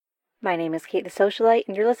My name is Kate the Socialite,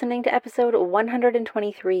 and you're listening to episode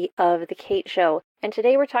 123 of The Kate Show. And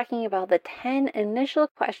today we're talking about the 10 initial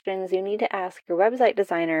questions you need to ask your website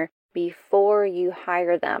designer before you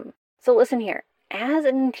hire them. So listen here. As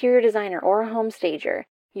an interior designer or a home stager,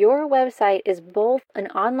 your website is both an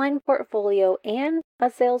online portfolio and a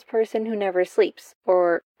salesperson who never sleeps,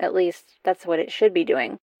 or at least that's what it should be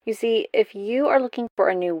doing. You see, if you are looking for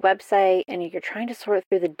a new website and you're trying to sort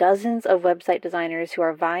through the dozens of website designers who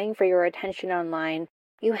are vying for your attention online,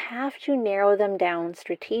 you have to narrow them down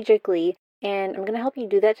strategically, and I'm going to help you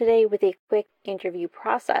do that today with a quick interview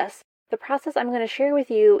process. The process I'm going to share with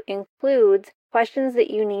you includes questions that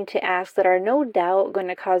you need to ask that are no doubt going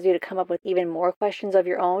to cause you to come up with even more questions of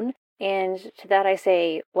your own. And to that I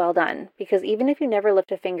say, well done, because even if you never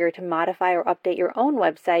lift a finger to modify or update your own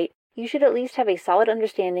website, you should at least have a solid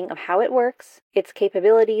understanding of how it works, its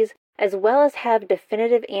capabilities, as well as have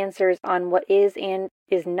definitive answers on what is and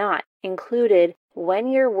is not included when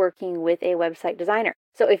you're working with a website designer.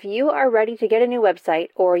 So if you are ready to get a new website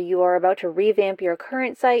or you are about to revamp your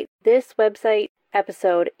current site, this website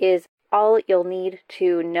episode is all you'll need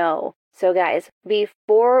to know. So guys,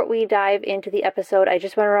 before we dive into the episode, I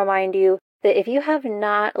just want to remind you that if you have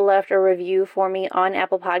not left a review for me on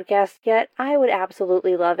Apple Podcasts yet, I would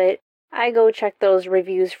absolutely love it. I go check those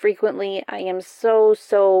reviews frequently. I am so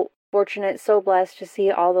fortunate, so blessed to see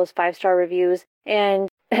all those 5-star reviews. And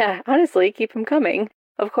honestly, keep them coming.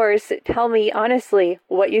 Of course, tell me honestly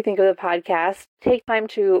what you think of the podcast. Take time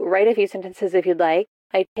to write a few sentences if you'd like.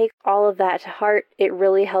 I take all of that to heart. It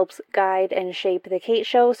really helps guide and shape The Kate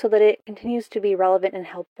Show so that it continues to be relevant and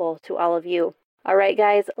helpful to all of you. All right,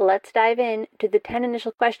 guys, let's dive in to the 10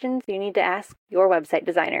 initial questions you need to ask your website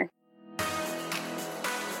designer.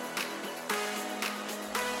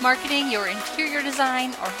 Marketing your interior design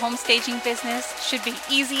or home staging business should be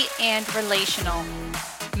easy and relational.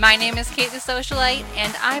 My name is Kate the Socialite,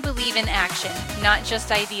 and I believe in action, not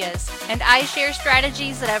just ideas. And I share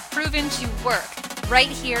strategies that have proven to work right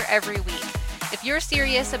here every week. If you're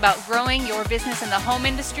serious about growing your business in the home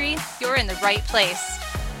industry, you're in the right place.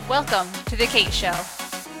 Welcome to The Kate Show.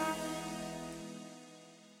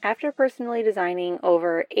 After personally designing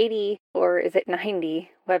over 80, or is it 90,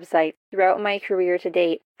 websites throughout my career to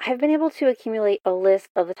date, I've been able to accumulate a list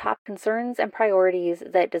of the top concerns and priorities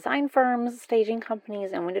that design firms, staging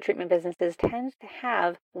companies, and window treatment businesses tend to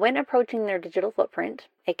have when approaching their digital footprint,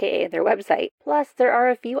 aka their website. Plus, there are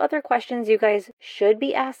a few other questions you guys should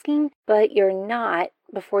be asking, but you're not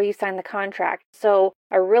before you sign the contract. So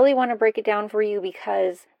I really want to break it down for you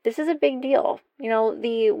because this is a big deal. You know,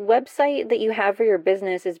 the website that you have for your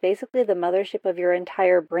business is basically the mothership of your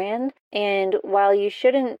entire brand. And while you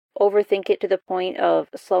shouldn't overthink it to the point of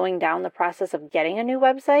slowing down the process of getting a new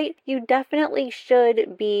website, you definitely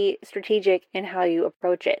should be strategic in how you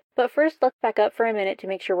approach it. But first, let's back up for a minute to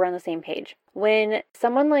make sure we're on the same page. When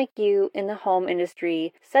someone like you in the home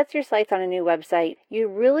industry sets your sights on a new website, you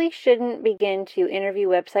really shouldn't begin to interview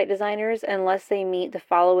website designers unless they meet the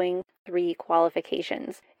following 3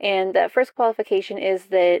 qualifications. And that first qualification is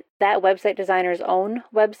that website designer's own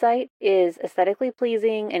website is aesthetically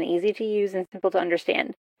pleasing and easy to use and simple to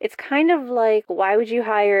understand. It's kind of like, why would you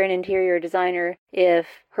hire an interior designer if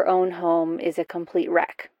her own home is a complete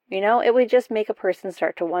wreck? You know, it would just make a person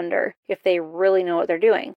start to wonder if they really know what they're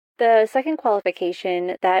doing. The second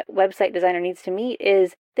qualification that website designer needs to meet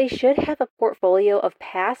is they should have a portfolio of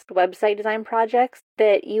past website design projects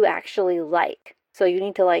that you actually like. So you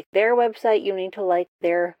need to like their website, you need to like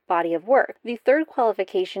their body of work. The third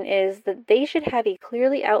qualification is that they should have a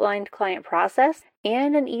clearly outlined client process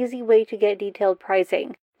and an easy way to get detailed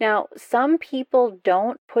pricing. Now, some people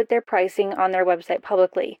don't put their pricing on their website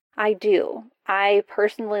publicly. I do. I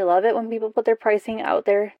personally love it when people put their pricing out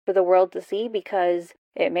there for the world to see because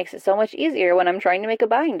it makes it so much easier when I'm trying to make a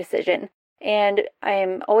buying decision. And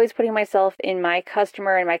I'm always putting myself in my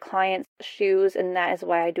customer and my client's shoes, and that is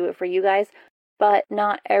why I do it for you guys. But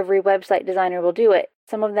not every website designer will do it.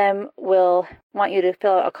 Some of them will want you to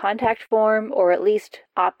fill out a contact form or at least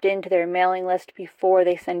opt into their mailing list before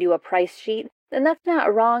they send you a price sheet. And that's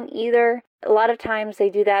not wrong either. A lot of times they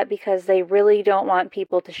do that because they really don't want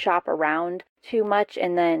people to shop around too much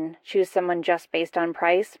and then choose someone just based on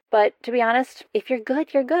price. But to be honest, if you're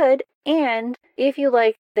good, you're good. And if you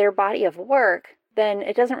like their body of work, then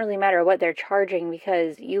it doesn't really matter what they're charging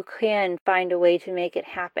because you can find a way to make it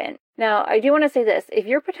happen. Now, I do want to say this. If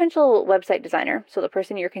your potential website designer, so the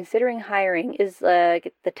person you're considering hiring, is the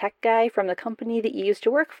tech guy from the company that you used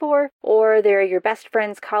to work for, or they're your best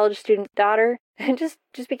friend's college student's daughter, just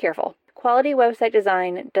be careful. Quality website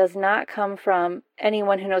design does not come from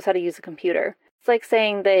anyone who knows how to use a computer. It's like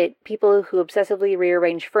saying that people who obsessively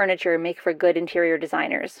rearrange furniture make for good interior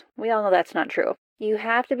designers. We all know that's not true. You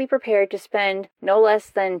have to be prepared to spend no less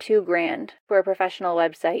than $2,000 for a professional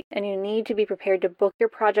website, and you need to be prepared to book your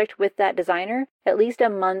project with that designer at least a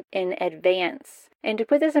month in advance. And to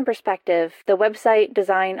put this in perspective, the website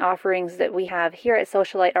design offerings that we have here at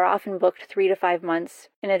Socialite are often booked 3 to 5 months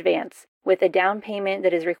in advance, with a down payment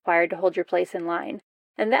that is required to hold your place in line.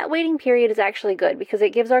 And that waiting period is actually good because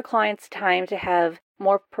it gives our clients time to have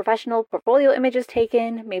more professional portfolio images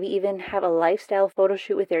taken, maybe even have a lifestyle photo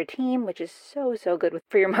shoot with their team, which is so good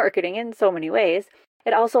for your marketing in so many ways.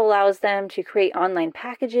 It also allows them to create online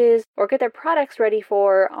packages or get their products ready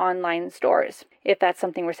for online stores, if that's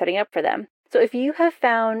something we're setting up for them. So if you have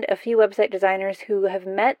found a few website designers who have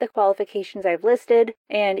met the qualifications I've listed,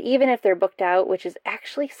 and even if they're booked out, which is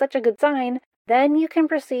actually such a good sign, then you can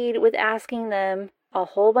proceed with asking them a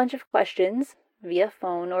whole bunch of questions via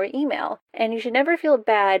phone or email. And you should never feel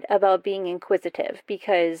bad about being inquisitive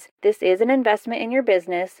because this is an investment in your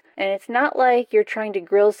business, and it's not like you're trying to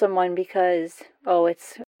grill someone because,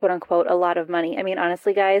 it's quote unquote a lot of money. I mean,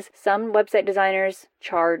 honestly, guys, some website designers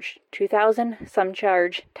charge $2,000, some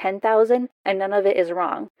charge $10,000, and none of it is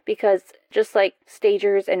wrong because just like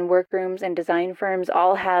stagers and workrooms and design firms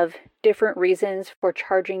all have different reasons for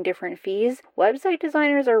charging different fees, website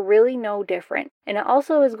designers are really no different. And it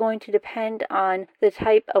also is going to depend on the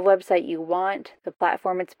type of website you want, the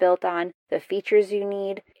platform it's built on, the features you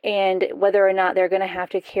need, and whether or not they're going to have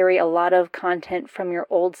to carry a lot of content from your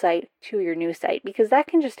old site to your new site, because that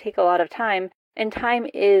can just take a lot of time, and time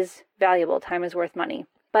is valuable. Time is worth money.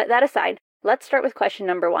 But that aside, let's start with question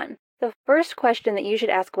number 1. The first question that you should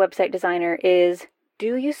ask a website designer is,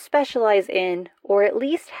 do you specialize in, or at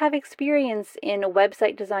least have experience in,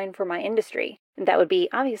 website design for my industry? And that would be,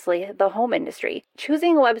 obviously, the home industry.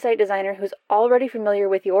 Choosing a website designer who's already familiar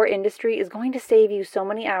with your industry is going to save you so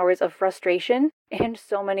many hours of frustration and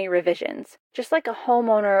so many revisions. Just like a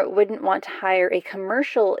homeowner wouldn't want to hire a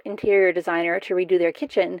commercial interior designer to redo their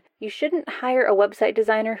kitchen, you shouldn't hire a website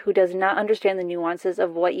designer who does not understand the nuances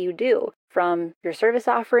of what you do, from your service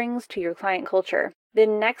offerings to your client culture. The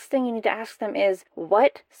next thing you need to ask them is,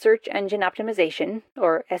 what search engine optimization,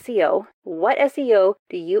 or SEO, what SEO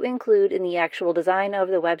do you include in the actual design of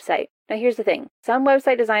the website? Now here's the thing. Some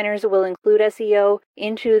website designers will include SEO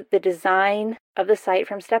into the design of the site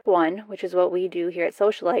from step 1, which is what we do here at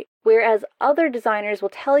Socialite, whereas other designers will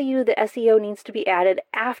tell you that SEO needs to be added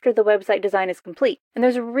after the website design is complete. And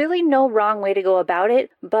there's really no wrong way to go about it,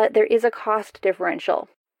 but there is a cost differential.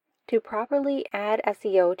 To properly add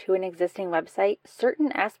SEO to an existing website,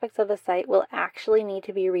 certain aspects of the site will actually need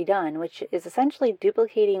to be redone, which is essentially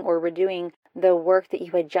duplicating or redoing the work that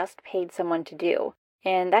you had just paid someone to do.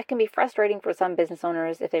 And that can be frustrating for some business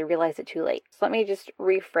owners if they realize it too late. So let me just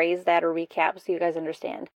rephrase that or recap so you guys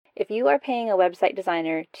understand. If you are paying a website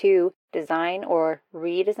designer to design or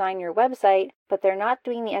redesign your website, but they're not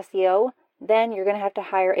doing the SEO, then you're going to have to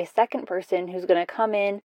hire a second person who's going to come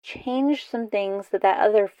in, change some things that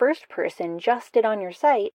other first person just did on your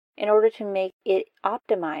site in order to make it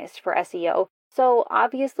optimized for SEO. So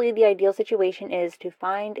obviously the ideal situation is to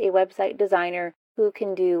find a website designer who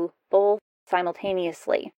can do both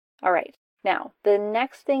simultaneously. All right. Now, the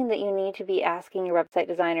next thing that you need to be asking your website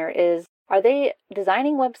designer is, are they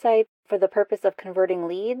designing websites for the purpose of converting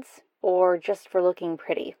leads or just for looking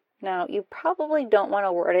pretty? Now, you probably don't want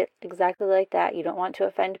to word it exactly like that. You don't want to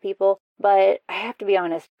offend people, but I have to be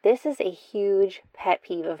honest, this is a huge pet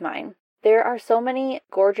peeve of mine. There are so many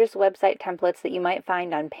gorgeous website templates that you might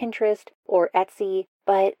find on Pinterest or Etsy,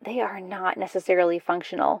 but they are not necessarily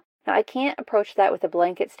functional. Now, I can't approach that with a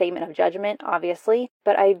blanket statement of judgment, obviously,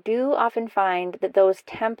 but I do often find that those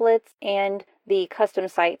templates and the custom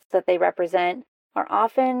sites that they represent are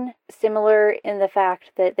often similar in the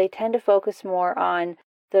fact that they tend to focus more on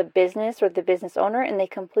the business or the business owner, and they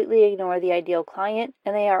completely ignore the ideal client,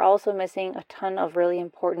 and they are also missing a ton of really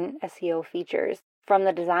important SEO features, from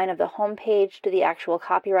the design of the homepage to the actual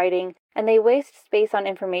copywriting, and they waste space on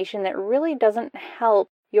information that really doesn't help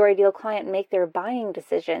your ideal client make their buying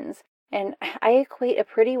decisions. And I equate a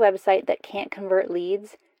pretty website that can't convert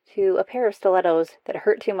leads to a pair of stilettos that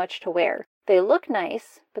hurt too much to wear. They look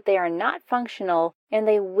nice, but they are not functional, and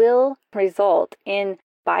they will result in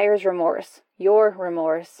buyer's remorse, your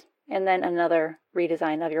remorse, and then another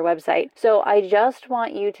redesign of your website. So I just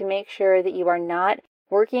want you to make sure that you are not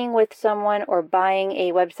working with someone or buying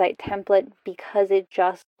a website template because it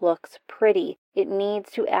just looks pretty. It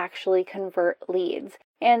needs to actually convert leads.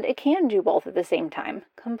 And it can do both at the same time,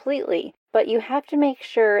 completely. But you have to make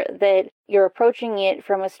sure that you're approaching it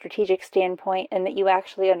from a strategic standpoint and that you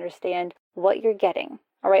actually understand what you're getting.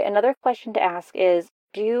 All right, another question to ask is,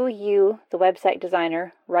 do you, the website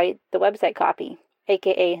designer, write the website copy,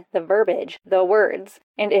 aka the verbiage, the words?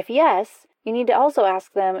 And if yes, you need to also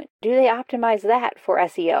ask them, do they optimize that for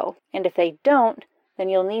SEO? And if they don't, then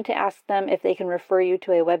you'll need to ask them if they can refer you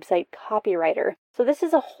to a website copywriter. So this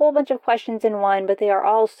is a whole bunch of questions in one, but they are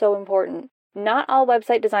all so important. Not all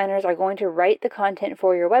website designers are going to write the content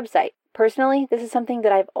for your website. Personally, this is something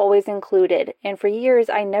that I've always included, and for years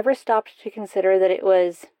I never stopped to consider that it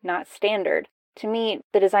was not standard. To me,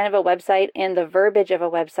 the design of a website and the verbiage of a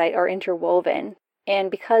website are interwoven,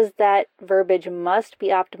 and because that verbiage must be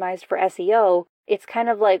optimized for SEO, it's kind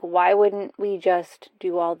of like, why wouldn't we just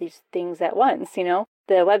do all these things at once, The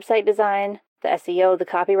website design, the SEO, the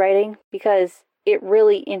copywriting, because it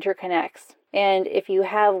really interconnects. And if you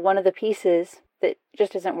have one of the pieces that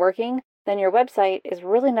just isn't working, then your website is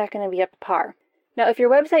really not going to be up to par. Now, if your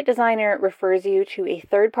website designer refers you to a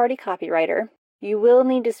third-party copywriter, you will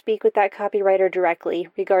need to speak with that copywriter directly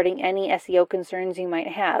regarding any SEO concerns you might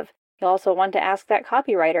have. You'll also want to ask that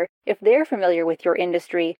copywriter if they're familiar with your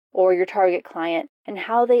industry or your target client and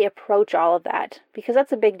how they approach all of that, because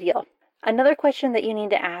that's a big deal. Another question that you need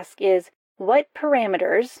to ask is, what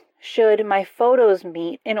parameters should my photos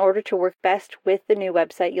meet in order to work best with the new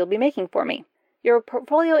website you'll be making for me? Your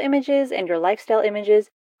portfolio images and your lifestyle images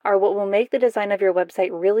are what will make the design of your website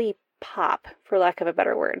really pop, for lack of a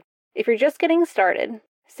better word. If you're just getting started,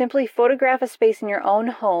 simply photograph a space in your own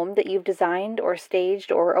home that you've designed or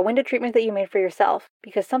staged, or a window treatment that you made for yourself,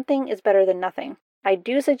 because something is better than nothing. I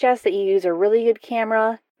do suggest that you use a really good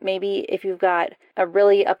camera. Maybe if you've got a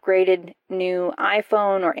really upgraded new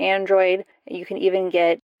iPhone or Android, you can even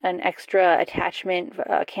get an extra attachment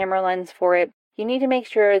camera lens for it. You need to make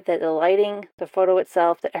sure that the lighting, the photo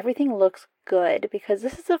itself, that everything looks good, because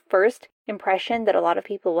this is the first impression that a lot of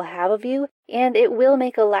people will have of you, and it will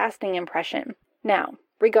make a lasting impression. Now,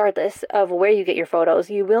 regardless of where you get your photos,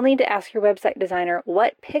 you will need to ask your website designer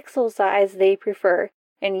what pixel size they prefer,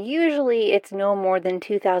 and usually it's no more than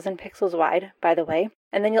 2,000 pixels wide, by the way.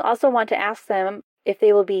 And then you'll also want to ask them if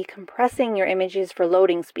they will be compressing your images for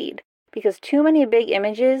loading speed, because too many big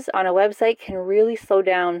images on a website can really slow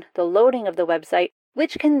down the loading of the website,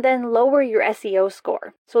 which can then lower your SEO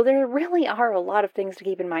score. So there really are a lot of things to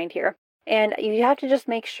keep in mind here. And you have to just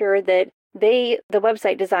make sure that the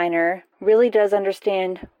website designer, really does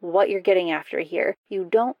understand what you're getting after here. You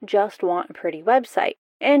don't just want a pretty website,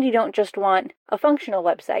 and you don't just want a functional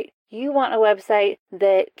website. You want a website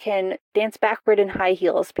that can dance backward in high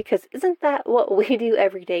heels, because isn't that what we do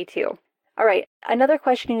every day too? All right, another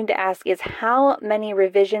question you need to ask is how many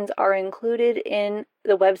revisions are included in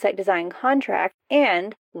the website design contract,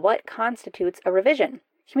 and what constitutes a revision?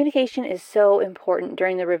 Communication is so important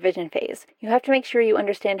during the revision phase. You have to make sure you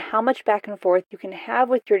understand how much back and forth you can have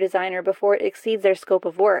with your designer before it exceeds their scope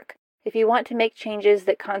of work. If you want to make changes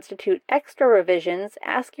that constitute extra revisions,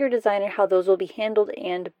 ask your designer how those will be handled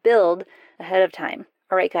and billed ahead of time.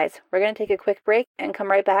 All right, guys, we're going to take a quick break and come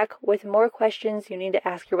right back with more questions you need to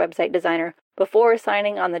ask your website designer before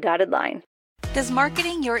signing on the dotted line. Does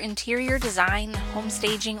marketing your interior design, home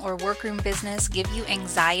staging, or workroom business give you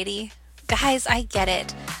anxiety? Guys, I get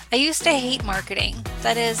it. I used to hate marketing.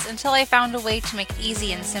 That is, until I found a way to make it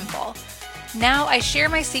easy and simple. Now I share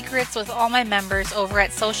my secrets with all my members over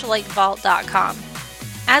at socialitevault.com.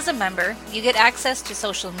 As a member, you get access to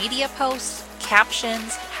social media posts,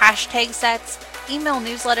 captions, hashtag sets, email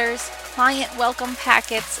newsletters, client welcome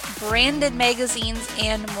packets, branded magazines,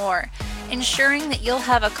 and more, ensuring that you'll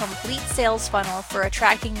have a complete sales funnel for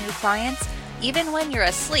attracting new clients even when you're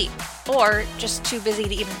asleep or just too busy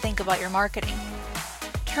to even think about your marketing.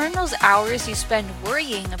 Turn those hours you spend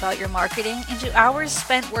worrying about your marketing into hours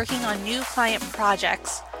spent working on new client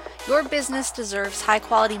projects. Your business deserves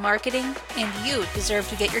high-quality marketing, and you deserve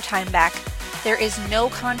to get your time back. There is no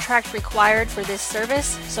contract required for this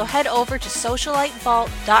service, so head over to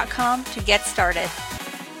socialitevault.com to get started.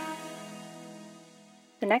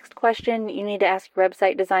 The next question you need to ask your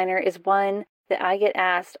website designer is one that I get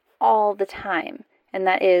asked all the time, and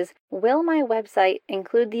that is, will my website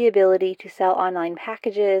include the ability to sell online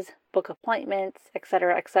packages, book appointments,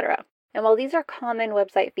 etc., etc.? And while these are common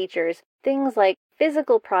website features, things like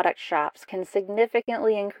physical product shops can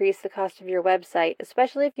significantly increase the cost of your website,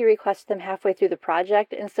 especially if you request them halfway through the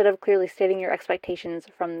project instead of clearly stating your expectations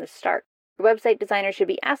from the start. Your website designer should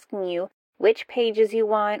be asking you which pages you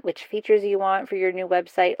want, which features you want for your new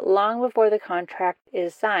website long before the contract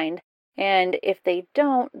is signed. And if they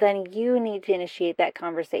don't, then you need to initiate that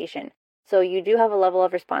conversation. So you do have a level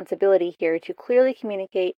of responsibility here to clearly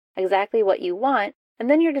communicate exactly what you want, and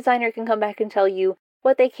then your designer can come back and tell you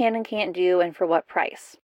what they can and can't do and for what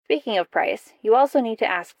price. Speaking of price, you also need to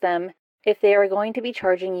ask them if they are going to be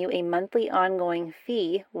charging you a monthly ongoing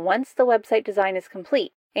fee once the website design is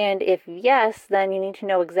complete. And if yes, then you need to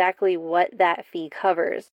know exactly what that fee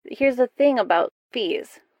covers. Here's the thing about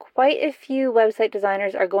fees. Quite a few website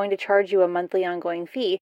designers are going to charge you a monthly ongoing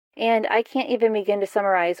fee, and I can't even begin to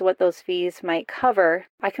summarize what those fees might cover.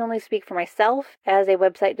 I can only speak for myself as a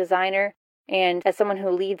website designer and as someone who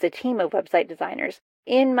leads a team of website designers.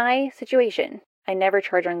 In my situation, I never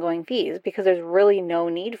charge ongoing fees because there's really no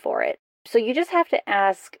need for it. So you just have to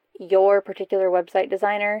ask your particular website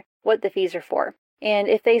designer what the fees are for. And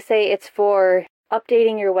if they say it's for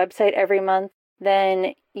updating your website every month,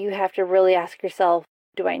 then you have to really ask yourself,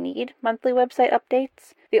 do I need monthly website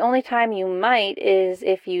updates? The only time you might is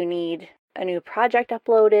if you need a new project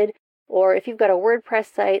uploaded, or if you've got a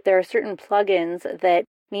WordPress site, there are certain plugins that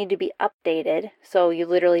need to be updated. So you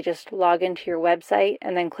literally just log into your website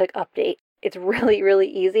and then click update. It's really, really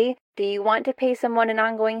easy. Do you want to pay someone an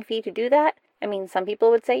ongoing fee to do that? I mean, some people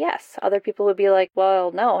would say yes. Other people would be like,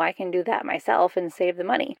 well, no, I can do that myself and save the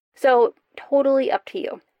money. So totally up to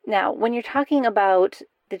you. Now, when you're talking about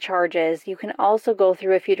the charges, you can also go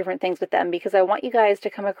through a few different things with them because I want you guys to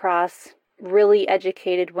come across really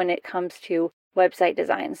educated when it comes to website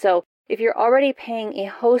design. So if you're already paying a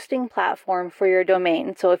hosting platform for your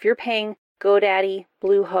domain, so if you're paying GoDaddy,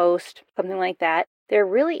 Bluehost, something like that, there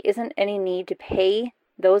really isn't any need to pay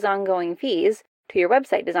those ongoing fees to your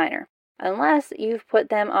website designer unless you've put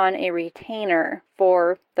them on a retainer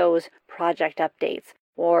for those project updates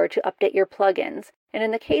or to update your plugins. And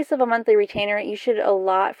in the case of a monthly retainer, you should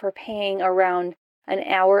allot for paying around an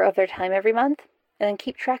hour of their time every month, and then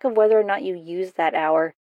keep track of whether or not you use that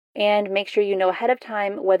hour, and make sure you know ahead of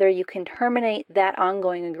time whether you can terminate that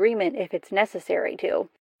ongoing agreement if it's necessary to.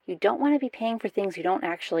 You don't want to be paying for things you don't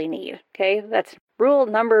actually need, okay? That's rule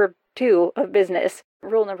number 2 of business.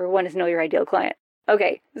 Rule number 1 is know your ideal client.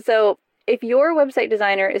 Okay, so if your website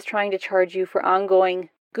designer is trying to charge you for ongoing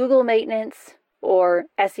Google maintenance or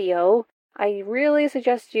SEO, I really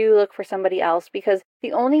suggest you look for somebody else, because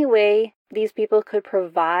the only way these people could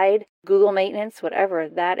provide Google maintenance, whatever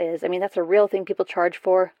that is, I mean, that's a real thing people charge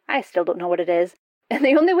for. I still don't know what it is. And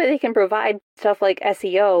the only way they can provide stuff like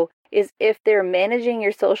SEO is if they're managing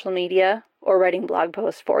your social media or writing blog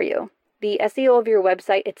posts for you. The SEO of your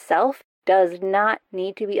website itself does not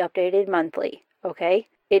need to be updated monthly, okay?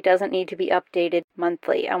 It doesn't need to be updated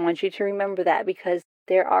monthly. I want you to remember that, because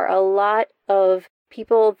there are a lot of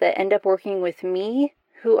people that end up working with me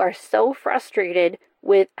who are so frustrated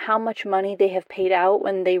with how much money they have paid out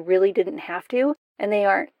when they really didn't have to, and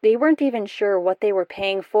they weren't even sure what they were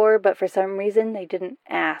paying for, but for some reason they didn't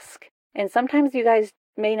ask. And sometimes you guys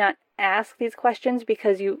may not ask these questions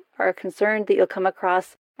because you are concerned that you'll come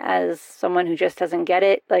across as someone who just doesn't get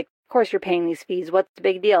it. Like, of course you're paying these fees, what's the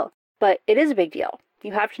big deal? But it is a big deal.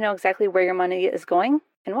 You have to know exactly where your money is going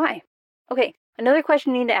and why. Okay, another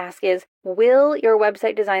question you need to ask is, will your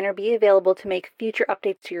website designer be available to make future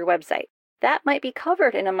updates to your website? That might be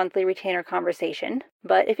covered in a monthly retainer conversation,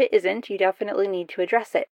 but if it isn't, you definitely need to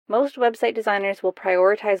address it. Most website designers will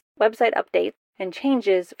prioritize website updates and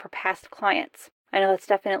changes for past clients. I know that's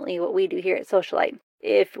definitely what we do here at Socialite.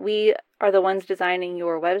 If we are the ones designing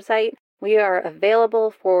your website, we are available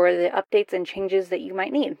for the updates and changes that you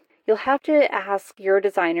might need. You'll have to ask your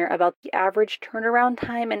designer about the average turnaround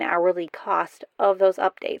time and hourly cost of those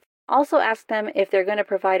updates. Also ask them if they're going to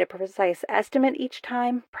provide a precise estimate each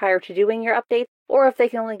time prior to doing your updates, or if they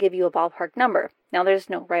can only give you a ballpark number. Now, there's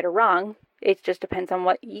no right or wrong. It just depends on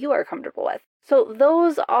what you are comfortable with. So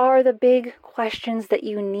those are the big questions that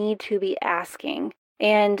you need to be asking.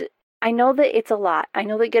 And I know that it's a lot. I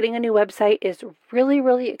know that getting a new website is really,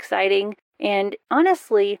 really exciting. And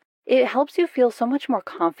honestly, it helps you feel so much more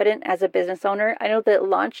confident as a business owner. I know that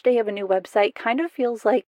launch day of a new website kind of feels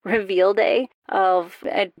like reveal day of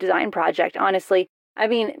a design project, honestly. I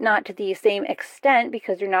mean, not to the same extent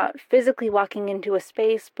because you're not physically walking into a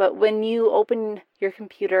space, but when you open your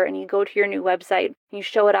computer and you go to your new website, you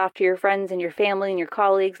show it off to your friends and your family and your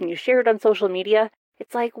colleagues and you share it on social media,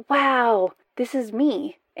 it's like, wow, this is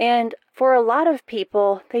me. And for a lot of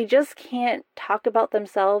people, they just can't talk about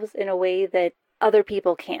themselves in a way that other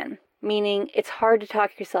people can, meaning it's hard to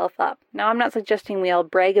talk yourself up. Now, I'm not suggesting we all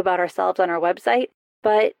brag about ourselves on our website,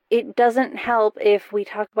 but it doesn't help if we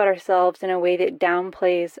talk about ourselves in a way that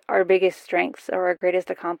downplays our biggest strengths or our greatest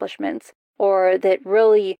accomplishments, or that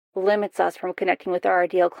really limits us from connecting with our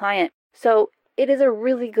ideal client. So it is a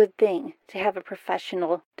really good thing to have a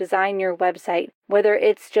professional design your website, whether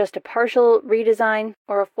it's just a partial redesign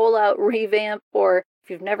or a full-out revamp, or if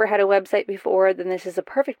you've never had a website before, then this is a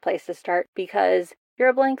perfect place to start because you're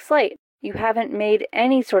a blank slate. you haven't made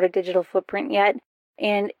any sort of digital footprint yet,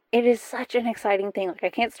 and it is such an exciting thing. Like, I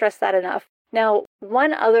can't stress that enough. Now,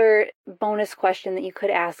 one other bonus question that you could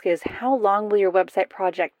ask is, how long will your website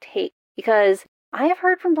project take? Because I have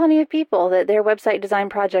heard from plenty of people that their website design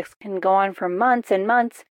projects can go on for months and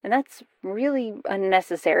months, and that's really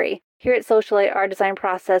unnecessary. Here at Socialite, our design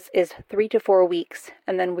process is 3 to 4 weeks,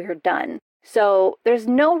 and then we're done. So there's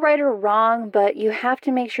no right or wrong, but you have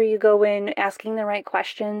to make sure you go in asking the right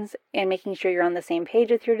questions and making sure you're on the same page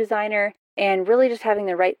with your designer and really just having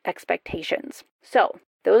the right expectations. So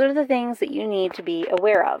those are the things that you need to be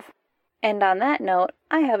aware of. And on that note,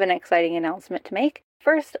 I have an exciting announcement to make.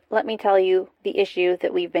 First, let me tell you the issue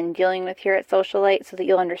that we've been dealing with here at Socialite so that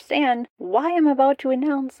you'll understand why I'm about to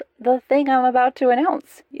announce the thing I'm about to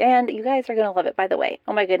announce. And you guys are going to love it, by the way.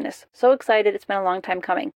 Oh my goodness. So excited. It's been a long time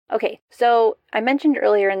coming. Okay, so I mentioned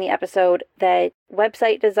earlier in the episode that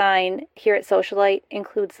website design here at Socialite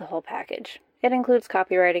includes the whole package. It includes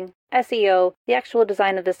copywriting, SEO, the actual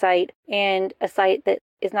design of the site, and a site that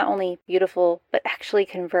is not only beautiful, but actually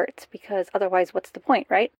converts, because otherwise what's the point,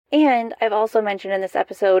 right? And I've also mentioned in this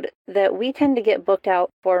episode that we tend to get booked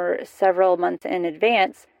out for several months in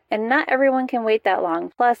advance, and not everyone can wait that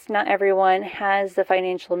long. Plus, not everyone has the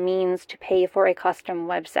financial means to pay for a custom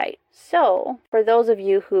website. So, for those of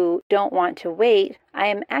you who don't want to wait, I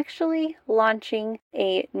am actually launching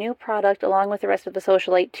a new product along with the rest of the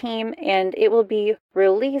Socialite team, and it will be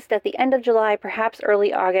released at the end of July, perhaps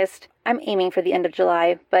early August. I'm aiming for the end of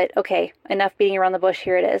July, but okay, enough beating around the bush,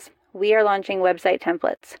 here it is. We are launching website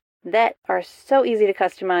templates that are so easy to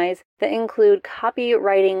customize, that include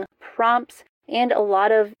copywriting prompts and a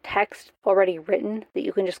lot of text already written that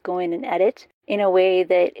you can just go in and edit in a way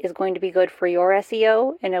that is going to be good for your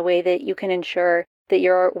SEO, in a way that you can ensure that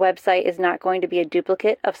your website is not going to be a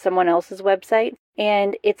duplicate of someone else's website.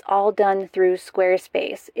 And it's all done through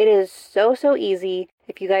Squarespace. It is so easy.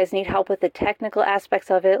 If you guys need help with the technical aspects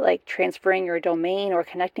of it, like transferring your domain or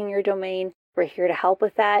connecting your domain, we're here to help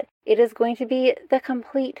with that. It is going to be the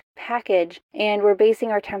complete package, and we're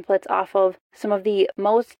basing our templates off of some of the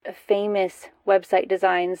most famous website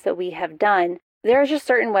designs that we have done. There are just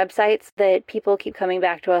certain websites that people keep coming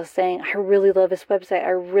back to us saying, I really love this website, I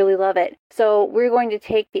really love it. So we're going to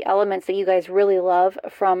take the elements that you guys really love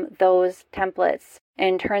from those templates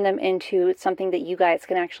and turn them into something that you guys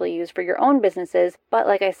can actually use for your own businesses. But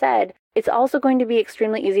like I said, it's also going to be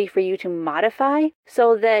extremely easy for you to modify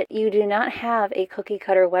so that you do not have a cookie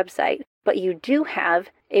cutter website, but you do have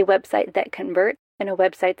a website that converts and a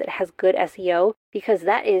website that has good SEO, because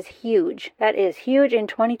that is huge. That is huge in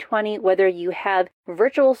 2020, whether you have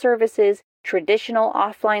virtual services, traditional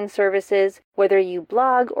offline services, whether you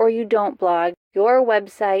blog or you don't blog, your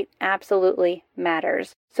website absolutely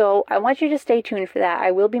matters. So I want you to stay tuned for that.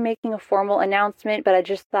 I will be making a formal announcement, but I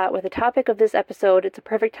just thought with the topic of this episode, it's a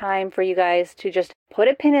perfect time for you guys to just put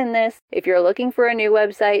a pin in this. If you're looking for a new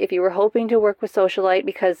website, if you were hoping to work with Socialite,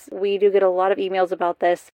 because we do get a lot of emails about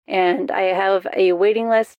this, and I have a waiting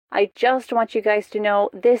list, I just want you guys to know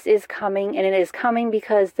this is coming, and it is coming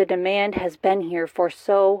because the demand has been here for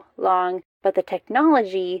so long, but the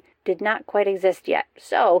technology did not quite exist yet.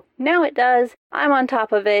 So now it does. I'm on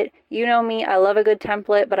top of it. You know me, I love a good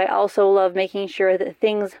template, but I also love making sure that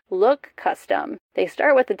things look custom. They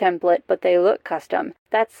start with the template, but they look custom.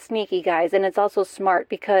 That's sneaky, guys, and it's also smart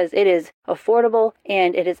because it is affordable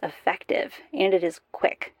and it is effective and it is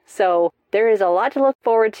quick. So there is a lot to look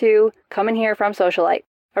forward to coming here from Socialite.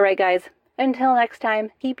 All right, guys, until next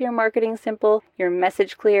time, keep your marketing simple, your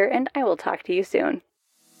message clear, and I will talk to you soon.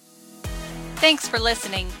 Thanks for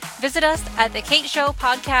listening. Visit us at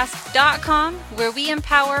thekateshowpodcast.com, where we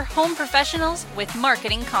empower home professionals with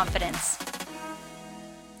marketing confidence.